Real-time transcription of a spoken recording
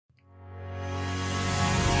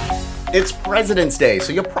It's President's Day,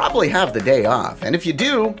 so you'll probably have the day off. And if you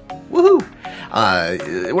do, woohoo!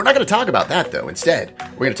 We're not going to talk about that, though. Instead,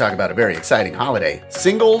 we're going to talk about a very exciting holiday,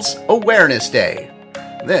 Singles Awareness Day.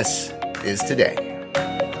 This is Today.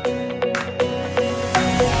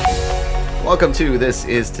 Welcome to This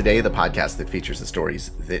Is Today, the podcast that features the stories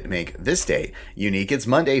that make this day unique. It's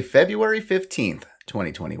Monday, February 15th.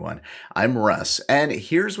 2021. I'm Russ, and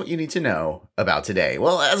here's what you need to know about today.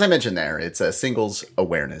 Well, as I mentioned there, it's a Singles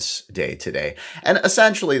Awareness Day today. And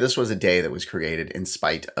essentially, this was a day that was created in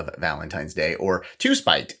spite of Valentine's Day, or to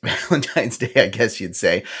spite Valentine's Day, I guess you'd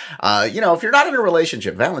say. If you're not in a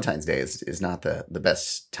relationship, Valentine's Day is not the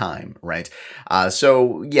best time, right?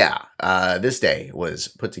 This day was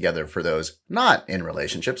put together for those not in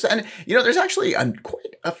relationships. And, there's actually quite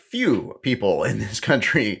a few people in this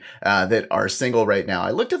country that are single right now.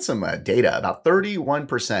 I looked at some data. About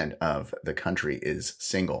 31% of the country is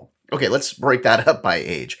single. Okay, let's break that up by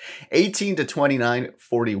age. 18 to 29,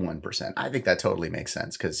 41%. I think that totally makes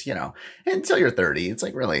sense because, until you're 30, it's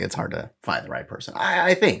hard to find the right person.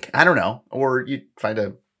 I think. I don't know. Or you find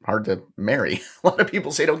a hard to marry. A lot of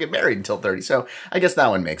people say don't get married until 30. So I guess that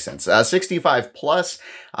one makes sense. 65 plus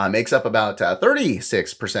makes up about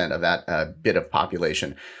 36% of that bit of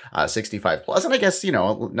population, 65 plus. And I guess, a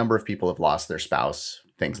number of people have lost their spouse,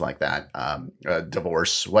 things like that,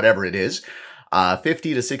 divorce, whatever it is.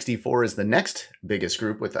 50 to 64 is the next biggest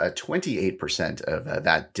group with 28% of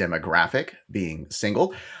that demographic being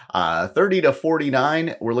single. 30 to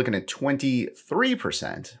 49, we're looking at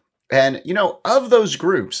 23%. And, of those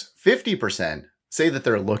groups, 50% say that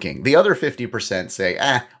they're looking. The other 50% say,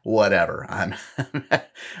 whatever. I'm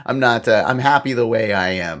happy the way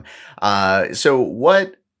I am. Why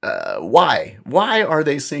are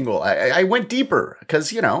they single? I went deeper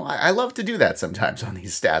because, I love to do that sometimes on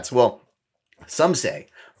these stats. Well, some say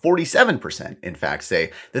 47%, in fact,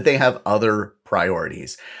 say that they have other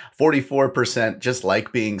priorities. 44% just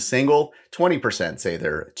like being single. 20% say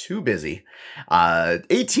they're too busy.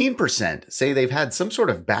 18% say they've had some sort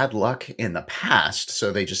of bad luck in the past, so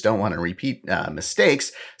they just don't want to repeat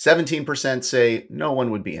mistakes. 17% say no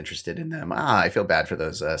one would be interested in them. I feel bad for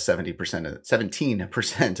those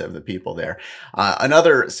 17% of the people there.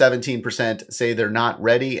 Another 17% say they're not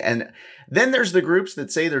ready. And then there's the groups that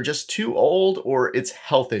say they're just too old or it's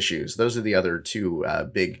health issues. Those are the other two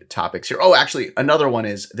big topics here. Oh, actually, another one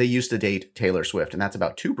is they used to date Taylor Swift, and that's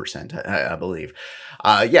about 2%, I believe.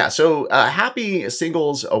 So happy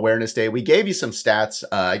Singles Awareness Day. We gave you some stats.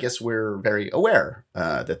 I guess we're very aware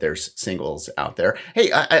that there's singles out there.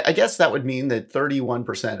 Hey, I guess that would mean that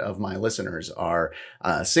 31% of my listeners are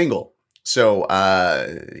single. So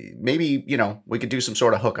maybe, we could do some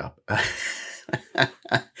sort of hookup.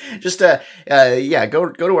 Just go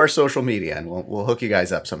to our social media and we'll hook you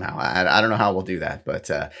guys up somehow. I don't know how we'll do that, but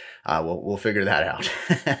we'll figure that out.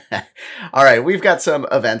 All right, we've got some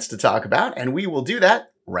events to talk about, and we will do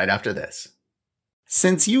that right after this.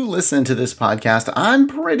 Since you listen to this podcast, I'm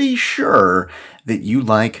pretty sure that you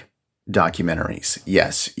like documentaries.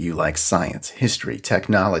 Yes, you like science, history,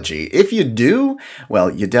 technology. If you do, well,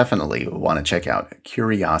 you definitely want to check out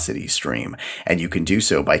Curiosity Stream, and you can do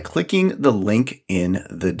so by clicking the link in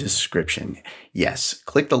the description. Yes,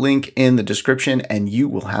 click the link in the description and you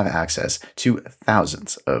will have access to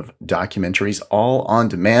thousands of documentaries all on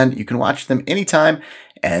demand. You can watch them anytime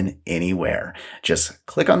and anywhere. Just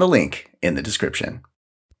click on the link in the description.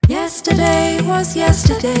 Yesterday was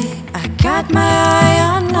yesterday. I got my eye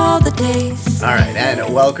on all the days. All right,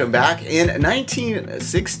 and welcome back. In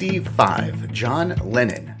 1965, John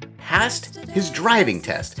Lennon passed his driving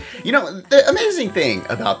test. The amazing thing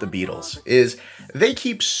about the Beatles is they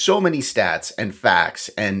keep so many stats and facts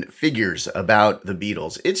and figures about the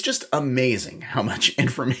Beatles. It's just amazing how much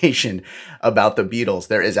information about the Beatles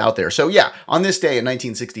there is out there. So yeah, on this day in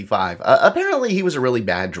 1965, apparently he was a really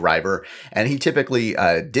bad driver, and he typically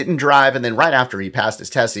didn't drive. And then right after he passed his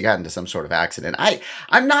test, he got into some sort of accident.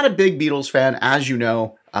 I'm not a big Beatles fan, as you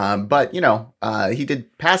know. But he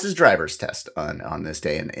did pass his driver's test on this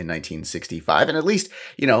day in 1965. And at least,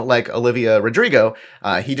 like Olivia Rodrigo,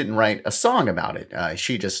 he didn't write a song about it.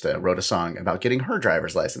 She just wrote a song about getting her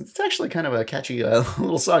driver's license. It's actually kind of a catchy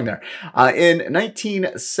little song there. In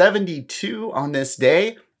 1972, on this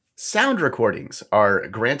day, sound recordings are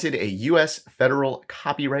granted a U.S. federal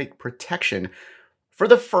copyright protection for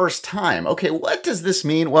the first time. Okay, what does this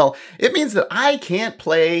mean? Well, it means that I can't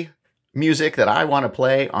play music that I want to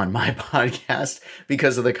play on my podcast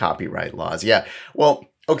because of the copyright laws. Yeah, well,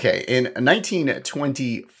 Okay, in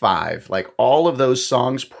 1925, like all of those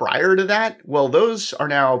songs prior to that, well, those are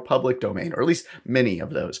now public domain, or at least many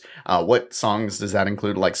of those. What songs does that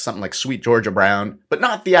include? Like something like Sweet Georgia Brown, but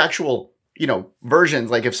not the actual, versions.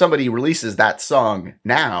 Like if somebody releases that song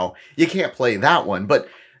now, you can't play that one. But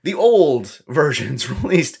the old versions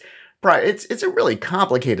released prior, it's a really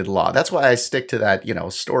complicated law. That's why I stick to that,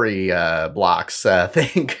 story blocks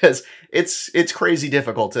thing, because it's crazy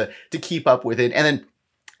difficult to keep up with it. And then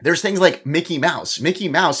there's things like Mickey Mouse. Mickey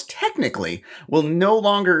Mouse technically will no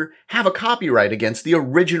longer have a copyright against the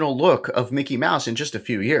original look of Mickey Mouse in just a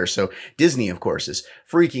few years. So Disney, of course, is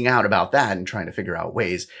freaking out about that and trying to figure out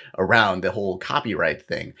ways around the whole copyright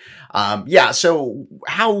thing. So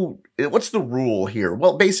what's the rule here?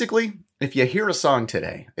 Well, basically, if you hear a song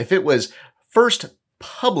today, if it was first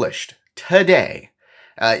published today,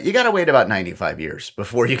 you got to wait about 95 years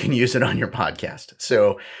before you can use it on your podcast.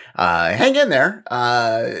 So hang in there.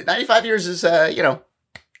 95 years is,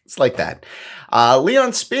 it's like that.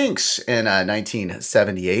 Leon Spinks in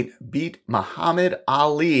 1978 beat Muhammad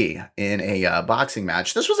Ali in a boxing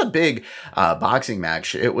match. This was a big boxing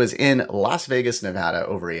match. It was in Las Vegas, Nevada,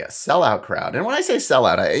 over a sellout crowd. And when I say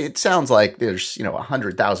sellout, it sounds like there's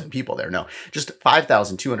 100,000 people there. No, just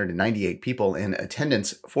 5,298 people in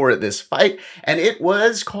attendance for this fight. And it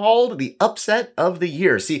was called the upset of the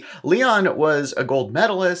year. See, Leon was a gold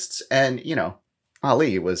medalist, and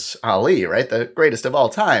Ali was Ali, right? The greatest of all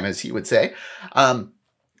time, as he would say.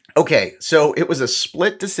 Okay, so it was a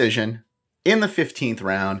split decision in the 15th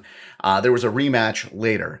round. There was a rematch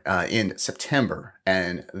later in September,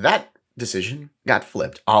 and that decision got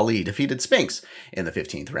flipped. Ali defeated Spinks in the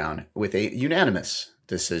 15th round with a unanimous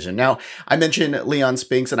decision. Now, I mentioned Leon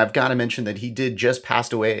Spinks, and I've got to mention that he did just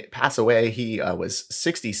pass away. He was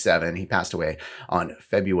 67. He passed away on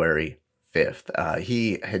February 5th.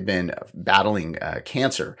 He had been battling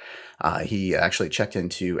cancer. He actually checked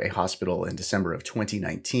into a hospital in December of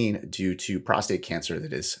 2019 due to prostate cancer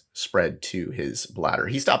that is spread to his bladder.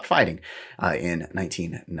 He stopped fighting in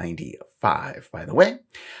 1995, by the way.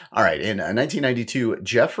 All right, in 1992,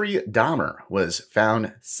 Jeffrey Dahmer was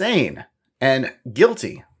found sane and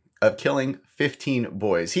guilty of killing 15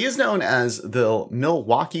 boys. He is known as the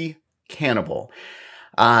Milwaukee Cannibal.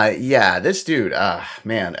 This dude,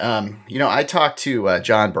 man, I talked to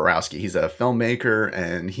John Borowski. He's a filmmaker,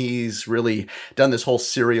 and he's really done this whole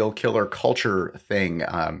serial killer culture thing.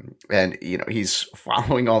 And he's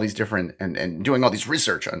following all these different and doing all these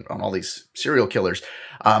research on all these serial killers.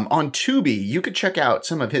 On Tubi, you could check out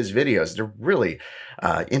some of his videos. They're really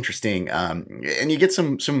interesting, and you get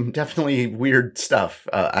some definitely weird stuff,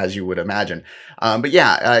 as you would imagine.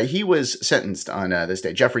 He was sentenced on this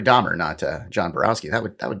day. Jeffrey Dahmer, not John Borowski.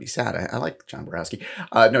 That would be sad. I like John Borowski.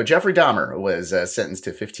 No, Jeffrey Dahmer was sentenced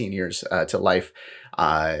to 15 years to life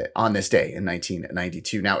on this day in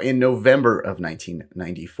 1992. Now, in November of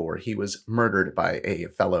 1994, he was murdered by a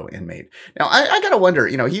fellow inmate. Now, I gotta wonder.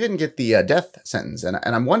 He didn't get the death sentence, and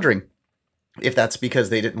I'm wondering if that's because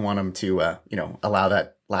they didn't want him to, allow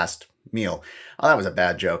that last meal. Oh, that was a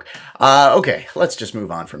bad joke. Okay, let's just move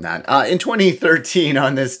on from that. In 2013,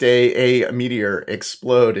 on this day, a meteor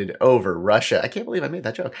exploded over Russia. I can't believe I made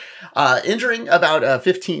that joke. Injuring about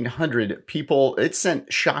 1,500 people. It sent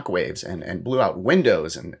shockwaves and blew out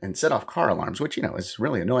windows and set off car alarms, which, is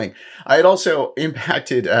really annoying. It also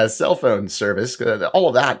impacted cell phone service. All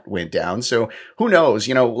of that went down. So who knows,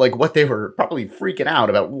 what they were probably freaking out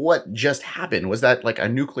about what just happened. Was that like a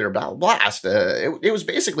nuclear blast? It was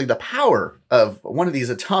basically the power of one of these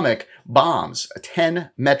atomic bombs,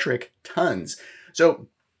 10 metric tons. So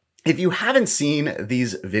if you haven't seen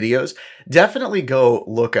these videos, definitely go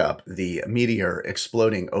look up the meteor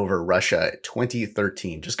exploding over Russia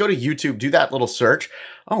 2013. Just go to YouTube, do that little search.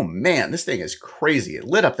 Oh man, this thing is crazy. It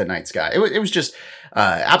lit up the night sky. It was just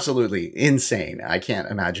absolutely insane. I can't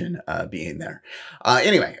imagine being there.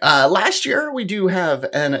 Anyway, last year we do have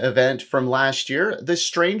an event from last year, the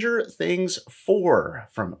Stranger Things 4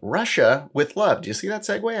 from Russia with Love. Do you see that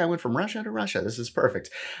segue? I went from Russia to Russia. This is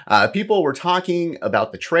perfect. People were talking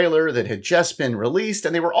about the trailer that had just been released,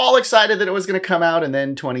 and they were all excited that it was going to come out, and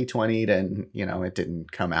then 2020'd, and it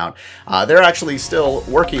didn't come out. They're actually still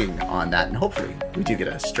working on that, and hopefully we do get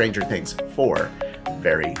a Stranger Things 4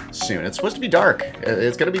 very soon. It's supposed to be dark.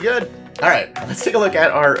 It's going to be good. All right, let's take a look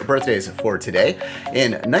at our birthdays for today.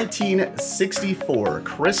 In 1964,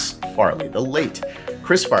 Chris Farley, the late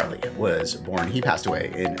Chris Farley, was born. He passed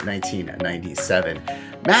away in 1997.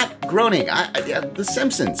 Matt Groening, The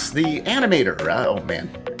Simpsons, the animator. Oh man,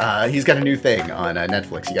 He's got a new thing on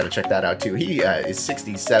Netflix. You got to check that out too. He is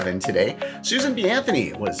 67 today. Susan B.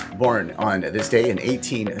 Anthony was born on this day in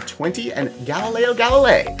 1820, and Galileo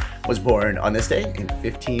Galilei was born on this day in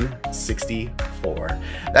 1564.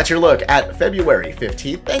 That's your look at February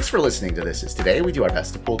 15th. Thanks for listening to This Is Today. We do our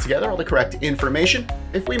best to pull together all the correct information.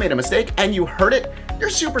 If we made a mistake and you heard it,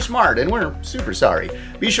 you're super smart and we're super sorry.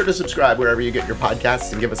 Be sure to subscribe wherever you get your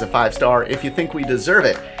podcasts and give us a 5-star if you think we deserve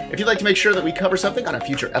it. If you'd like to make sure that we cover something on a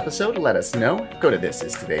future episode, let us know. Go to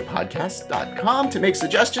thisistodaypodcast.com to make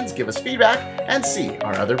suggestions, give us feedback, and see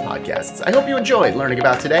our other podcasts. I hope you enjoyed learning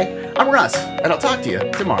about today. I'm Russ, and I'll talk to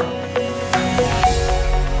you tomorrow.